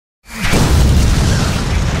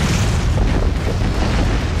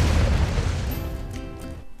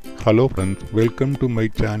Hello friends, welcome to my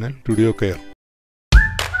channel Studio Care.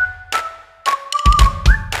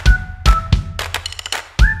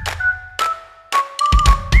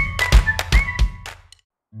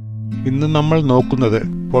 ഇന്ന് നമ്മൾ നോക്കുന്നത്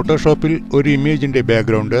ഫോട്ടോഷോപ്പിൽ ഒരു ഇമേജിന്റെ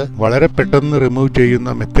ബാക്ക്ഗ്രൗണ്ട് വളരെ പെട്ടെന്ന് റിമൂവ്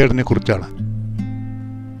ചെയ്യുന്ന മെത്തേഡിനെ കുറിച്ചാണ്.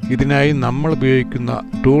 ഇതിനായി നമ്മൾ ഉപയോഗിക്കുന്ന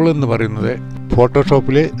ടൂൾ എന്ന് പറയുന്നത്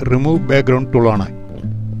ഫോട്ടോഷോപ്പിലെ റിമൂവ് ബാക്ക്ഗ്രൗണ്ട് ടൂളാണ്.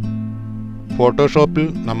 ഫോട്ടോഷോപ്പിൽ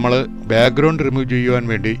നമ്മൾ ബാക്ക്ഗ്രൗണ്ട് റിമൂവ് ചെയ്യുവാൻ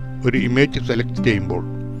വേണ്ടി ഒരു ഇമേജ് സെലക്ട് ചെയ്യുമ്പോൾ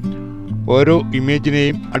ഓരോ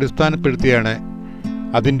ഇമേജിനെയും അടിസ്ഥാനപ്പെടുത്തിയാണ്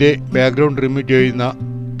അതിൻ്റെ ബാക്ക്ഗ്രൗണ്ട് റിമൂവ് ചെയ്യുന്ന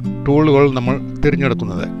ടൂളുകൾ നമ്മൾ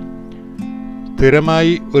തിരഞ്ഞെടുക്കുന്നത്.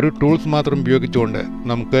 സ്ഥിരമായി ഒരു ടൂൾസ് മാത്രം ഉപയോഗിച്ചുകൊണ്ട്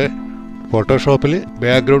നമുക്ക് ഫോട്ടോഷോപ്പിൽ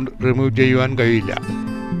ബാക്ക്ഗ്രൗണ്ട് റിമൂവ് ചെയ്യുവാൻ കഴിയില്ല.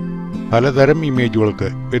 പലതരം ഇമേജുകൾക്ക്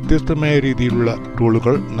വ്യത്യസ്തമായ രീതിയിലുള്ള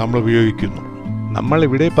ടൂളുകൾ നമ്മൾ ഉപയോഗിക്കുന്നു. നമ്മൾ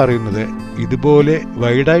ഇവിടെ പറയുന്നത് ഇതുപോലെ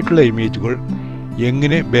വൈഡായിട്ടുള്ള ഇമേജുകൾ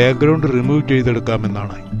എങ്ങനെ ബാക്ക്ഗ്രൗണ്ട് റിമൂവ്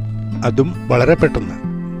ചെയ്തെടുക്കാമെന്നാണ്. അതും വളരെ പെട്ടെന്ന്.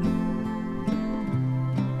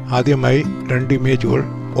 ആദ്യമായി 2 ഇമേജുകൾ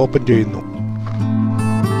ഓപ്പൺ ചെയ്യുന്നു.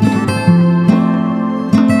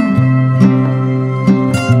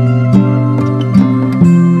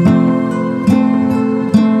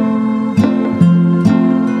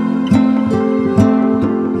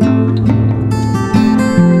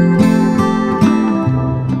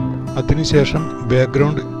 അതിനുശേഷം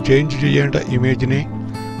ബാക്ക്ഗ്രൗണ്ട് ചേഞ്ച് ചെയ്യേണ്ട ഇമേജിനെ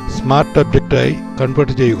സ്മാർട്ട് ഒബ്ജക്റ്റായി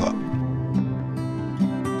കൺവേർട്ട് ചെയ്യുക.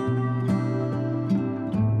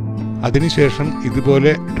 അതിനുശേഷം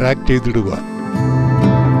ഇതുപോലെ ഡ്രാഗ് ചെയ്തിടുക.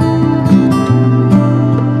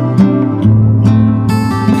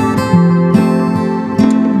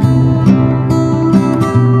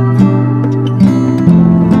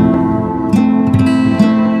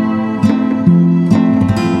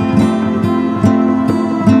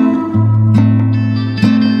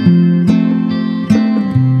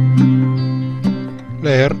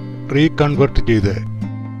 ലെയർ റീകൺവേർട്ട് ചെയ്ത്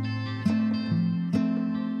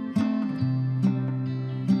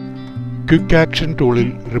ക്വിക്ക് ആക്ഷൻ ടൂളിൽ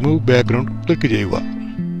റിമൂവ് ബാക്ക്ഗ്രൗണ്ട് ക്ലിക്ക് ചെയ്യുക.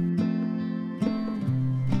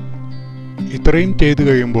 ഇത്രയും ചെയ്തു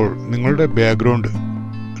കഴിയുമ്പോൾ നിങ്ങളുടെ ബാക്ക്ഗ്രൗണ്ട്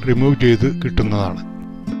റിമൂവ് ചെയ്ത് കിട്ടുന്നതാണ്.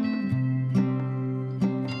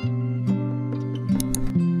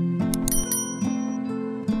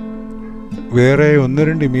 വേറെ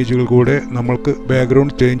 1-2 ഇമേജുകൾ കൂടെ നമ്മൾക്ക്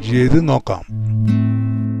ബാക്ക്ഗ്രൗണ്ട് ചേഞ്ച് ചെയ്ത് നോക്കാം.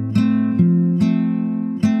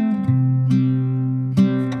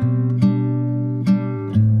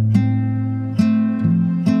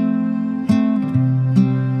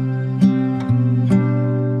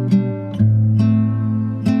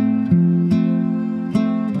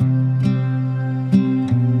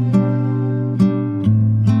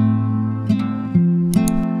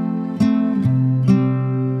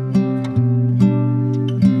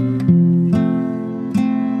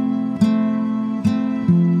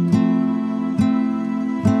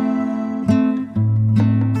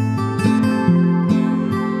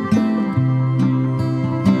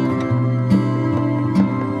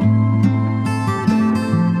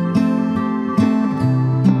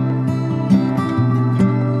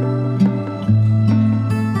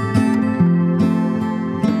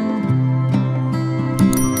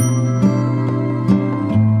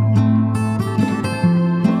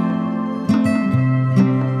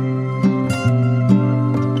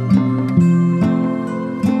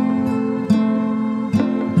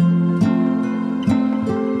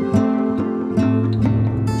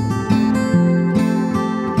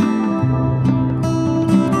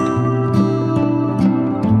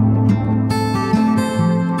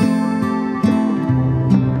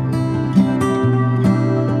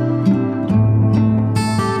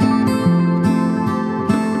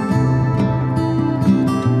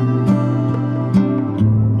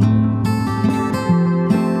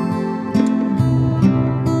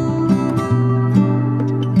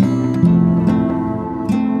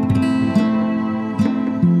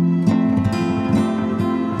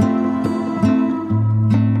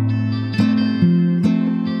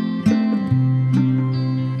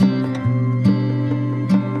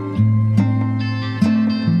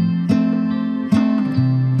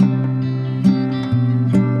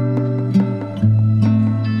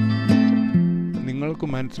 നിങ്ങൾക്ക്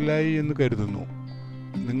മനസ്സിലായി എന്ന് കരുതുന്നു.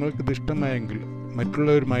 നിങ്ങൾക്കിത് ഇഷ്ടമായെങ്കിൽ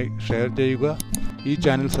മറ്റുള്ളവരുമായി ഷെയർ ചെയ്യുക. ഈ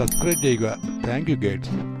ചാനൽ സബ്സ്ക്രൈബ് ചെയ്യുക. Thank you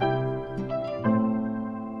guides.